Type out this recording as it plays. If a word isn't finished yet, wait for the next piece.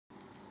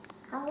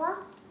Hello,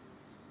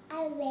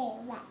 I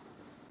will like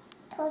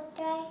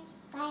today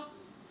I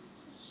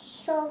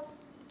show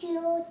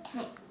you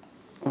tank.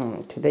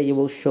 Today you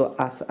will show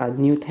us a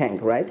new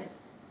tank, right?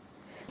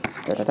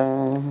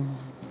 Da-da-da.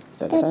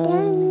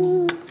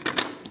 Da-da-da.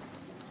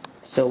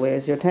 So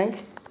where's your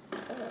tank?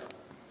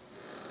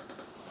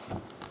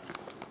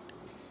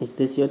 Is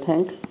this your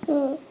tank?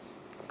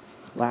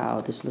 Wow,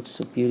 this looks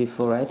so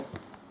beautiful, right?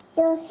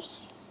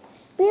 Yes,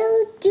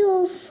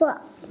 beautiful.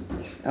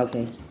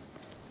 Okay.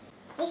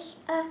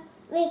 It's a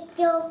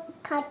video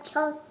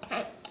control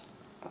tank.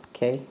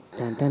 Okay.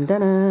 Dun dun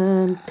dun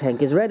dun.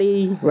 Tank is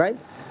ready, right?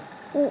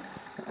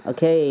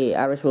 Okay,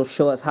 Arish will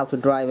show us how to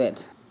drive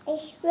it.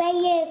 It's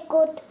very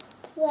good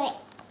way.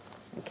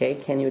 Okay,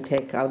 can you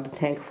take out the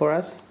tank for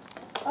us?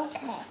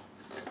 Okay.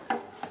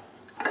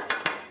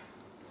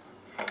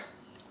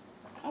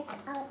 Take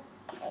out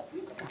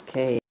tank.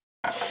 Okay,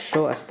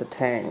 show us the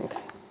tank.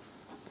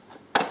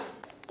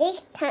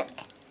 This tank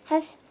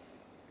has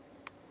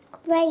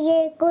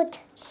very good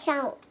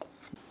sound.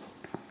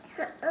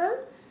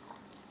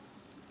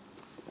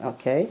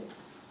 Okay.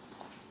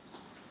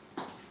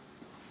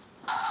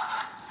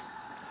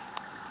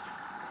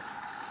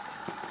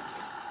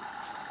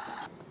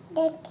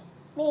 Let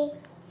me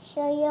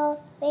show you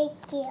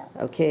radio.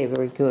 Okay,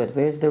 very good.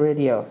 Where's the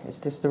radio? Is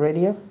this the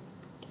radio?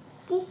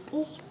 This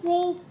is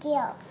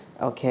radio.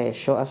 Okay,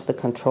 show us the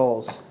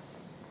controls.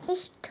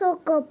 This to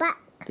go back.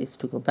 This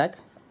to go back.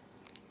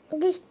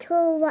 This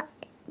to what?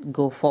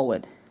 Go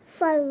forward.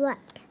 Forward.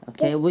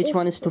 Okay, This which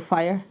one is to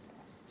fire?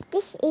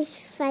 This is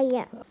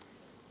fire.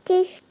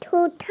 This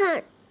to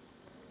turn.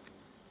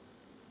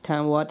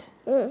 Turn what?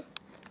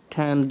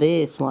 Turn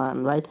this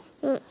one, right?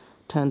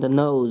 Turn the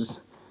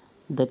nose,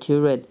 the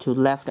turret to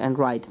left and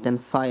right, then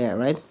fire,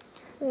 right?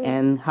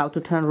 And how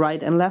to turn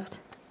right and left?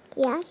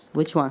 Yes.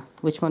 Which one?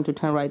 Which one to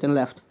turn right and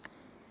left?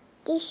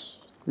 This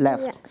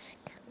Left. Right.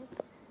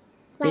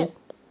 This?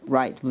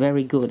 Right,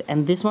 very good.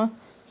 And this one?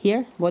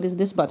 Here? What is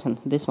this button?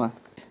 This one.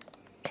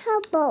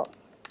 Turbo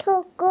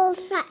to go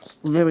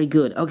fast. Very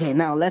good. Okay,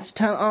 now let's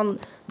turn on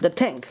the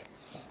tank.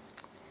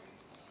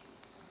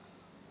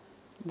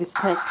 This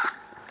tank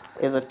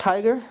is a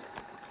Tiger.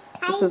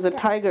 This is a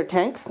Tiger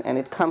tank, and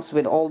it comes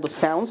with all the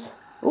sounds.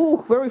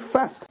 Ooh, very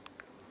fast.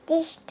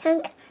 This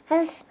tank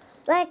has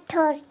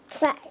metal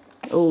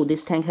tracks. Oh,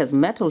 this tank has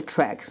metal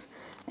tracks.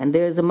 And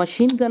there's a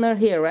machine gunner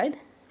here, right?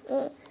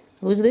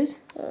 Who's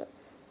this?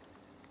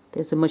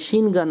 There's a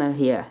machine gunner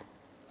here.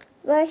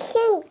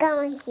 Machine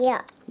gun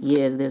here.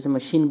 Yes, there's a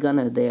machine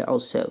gunner there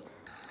also.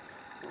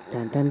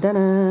 Dun dun dun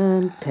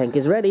dun. Tank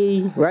is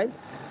ready, right?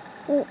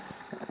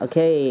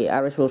 Okay,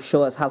 Arish will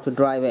show us how to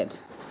drive it.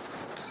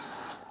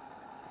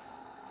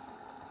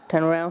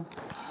 Turn around.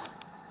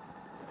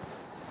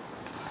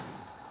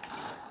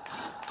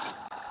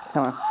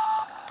 Come on.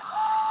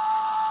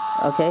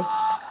 Okay.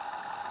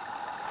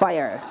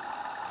 Fire.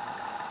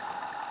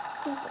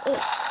 This is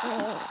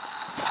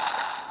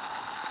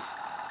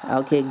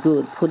Okay,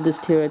 good. Put this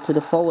turret to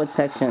the forward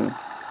section.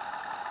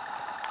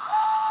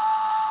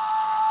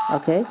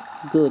 Okay,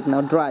 good.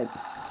 Now drive.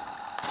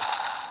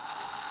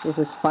 This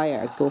is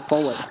fire. Go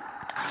forward.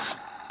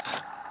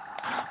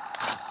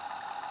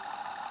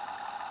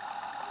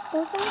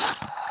 Oh,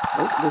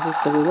 this is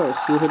the reverse.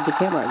 You hit the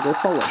camera. Go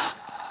forward.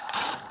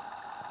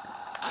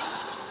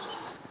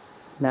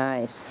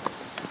 Nice.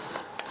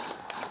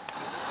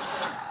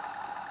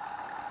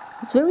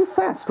 It's very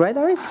fast, right,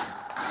 Ari?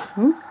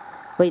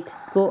 Wait,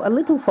 go a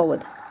little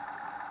forward.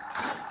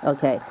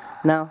 Okay,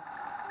 now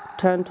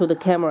turn to the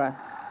camera.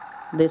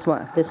 This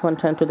one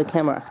turn to the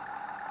camera.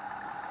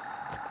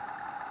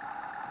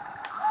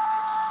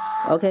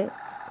 Okay,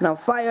 now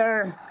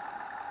fire!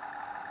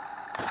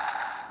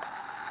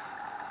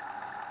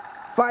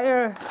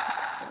 Fire!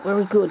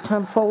 Very good,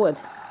 turn forward.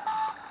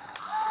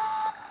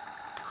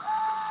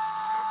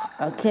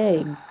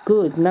 Okay,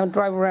 good, now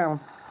drive around.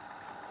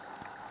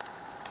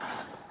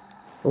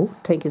 Oh,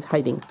 tank is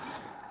hiding.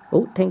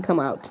 Oh, tank come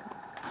out.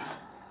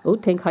 Oh,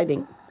 tank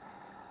hiding.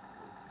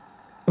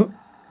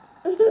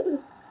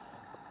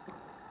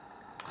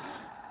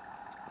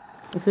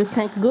 Is this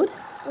tank good?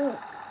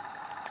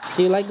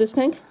 Do you like this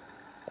tank?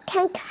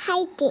 tank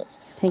hiding.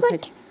 Tank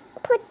hiding.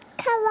 Put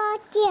camera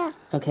there.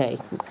 Okay,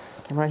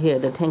 camera here.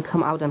 The tank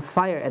come out and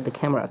fire at the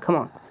camera. Come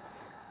on.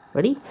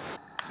 Ready?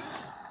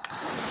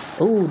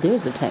 Oh,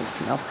 there's the tank.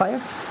 Now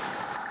fire.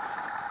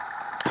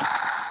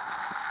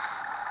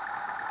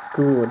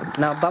 Good.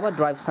 Now Baba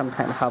drive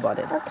sometime. How about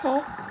it? Okay.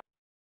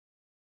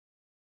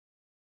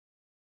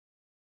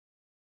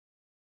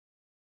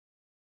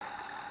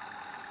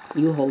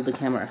 You hold the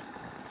camera.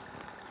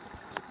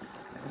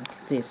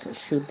 Like this.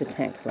 Shoot the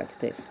tank like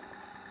this.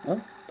 Oh.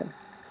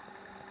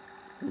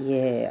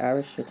 Yeah,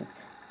 Irish shooting.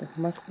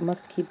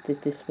 Must keep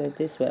it this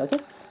way. Okay.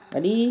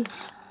 Ready?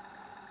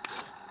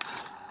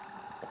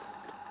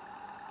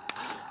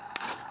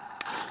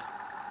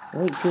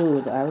 Very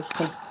good. Irish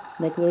can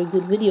make a very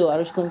good video.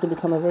 Irish going to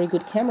become a very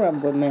good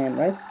cameraman,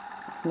 right?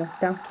 No,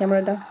 down,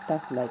 camera down,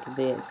 like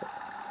this.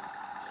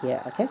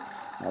 Here, okay.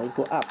 Now we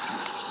go up.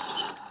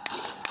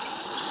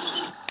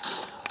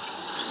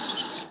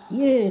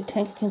 Yeah,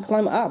 tank can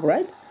climb up,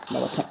 right?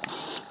 Baba tank.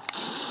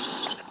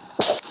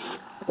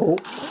 Oh,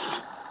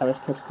 Arish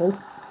catch cold.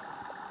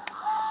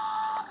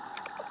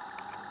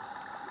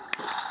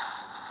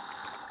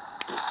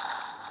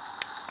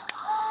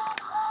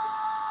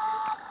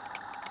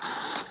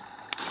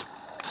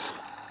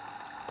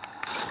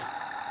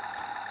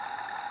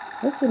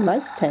 That's a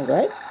nice tank,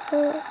 right?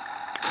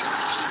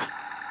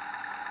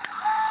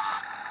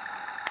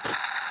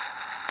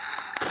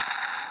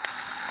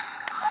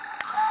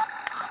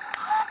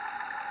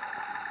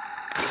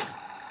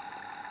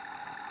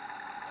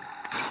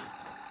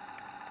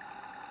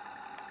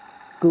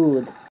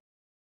 Good.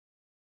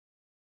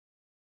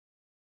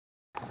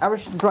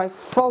 Arish, drive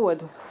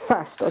forward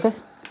fast, okay?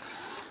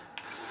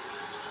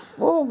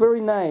 Oh,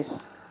 very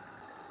nice.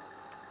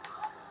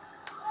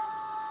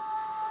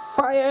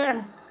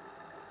 Fire!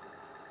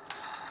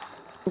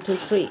 1, 2,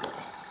 3.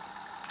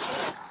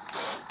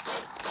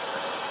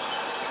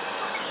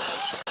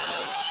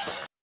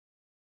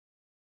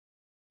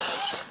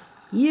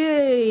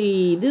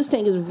 Yay! This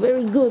tank is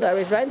very good,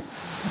 Arish, right?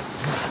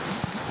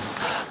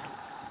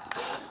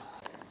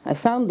 I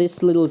found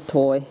this little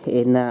toy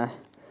in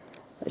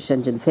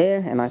Shenzhen Fair,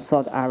 and I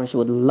thought Arish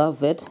would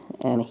love it,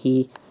 and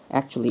he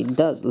actually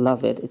does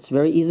love it. It's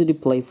very easy to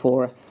play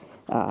for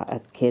a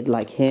kid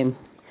like him,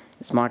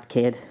 a smart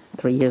kid,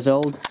 3 years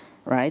old,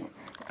 right?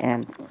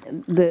 And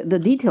the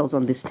details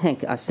on this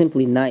tank are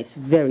simply nice,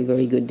 very,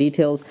 very good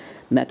details,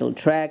 metal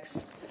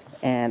tracks,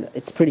 and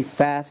it's pretty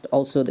fast.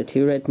 Also, the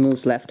turret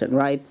moves left and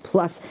right,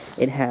 plus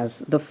it has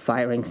the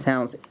firing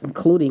sounds,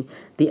 including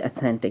the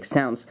authentic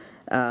sounds.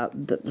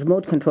 The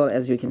remote control,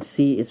 as you can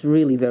see, is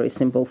really very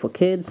simple for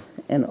kids,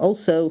 and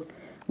also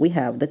we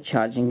have the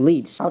charging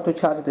leads. How to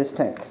charge this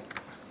tank?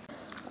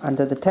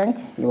 Under the tank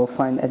you will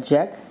find a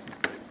jack,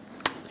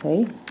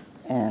 okay,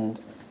 and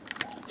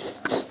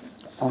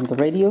on the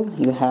radio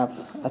you have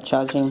a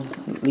charging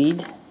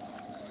lead,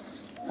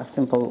 a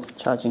simple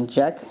charging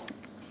jack,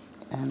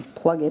 and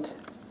plug it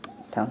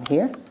down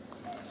here,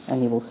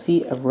 and you will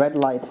see a red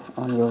light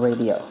on your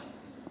radio.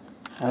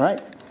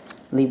 Alright,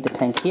 leave the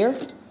tank here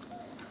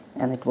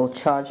and it will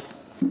charge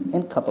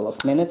in a couple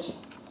of minutes,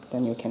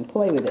 then you can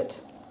play with it.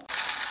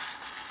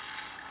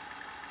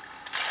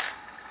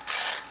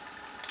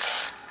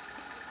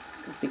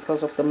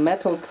 Because of the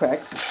metal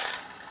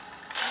tracks,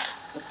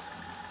 it's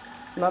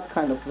not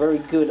kind of very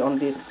good on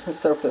these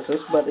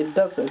surfaces, but it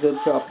does a good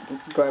job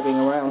driving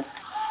around.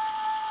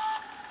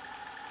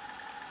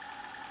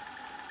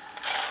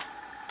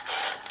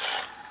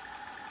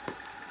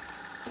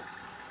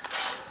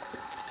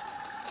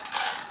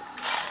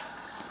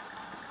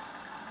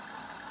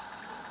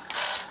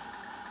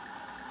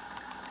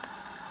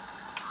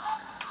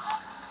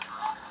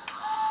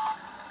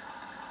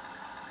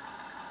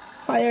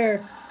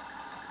 Fire!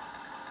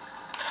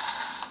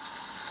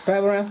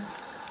 Drive around.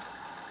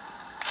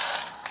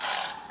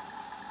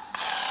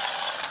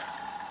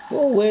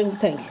 Whoa, where's the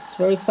tank? It's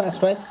very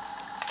fast, right?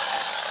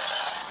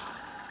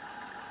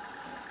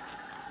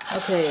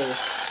 Okay.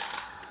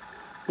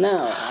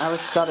 Now,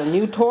 I've got a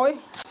new toy,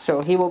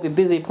 so he will be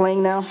busy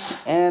playing now,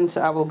 and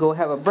I will go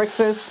have a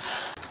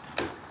breakfast.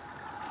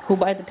 Who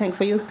buy the tank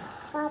for you?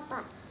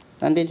 Papa.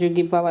 And did you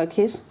give Baba a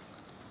kiss?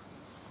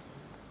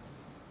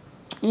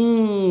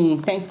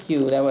 Thank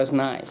you, that was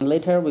nice.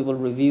 Later we will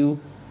review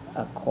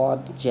a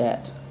quad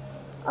jet.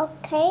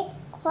 Okay,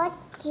 quad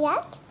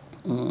jet.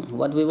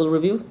 What we will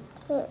review?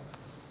 Mm.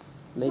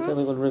 Later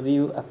we will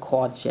review a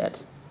quad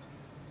jet.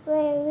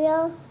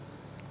 Real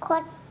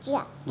quad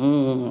jet.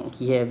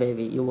 Yeah,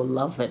 baby, you will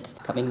love it.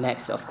 Coming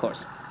next, of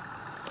course.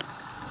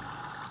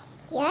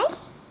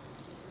 Yes?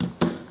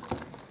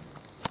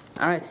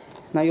 Alright,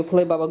 now you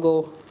play, Baba,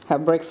 go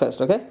have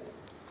breakfast, okay?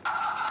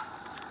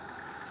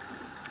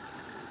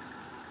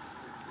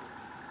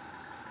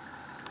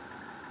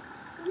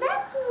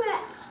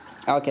 Breakfast.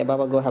 Okay,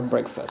 Baba, go have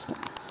breakfast.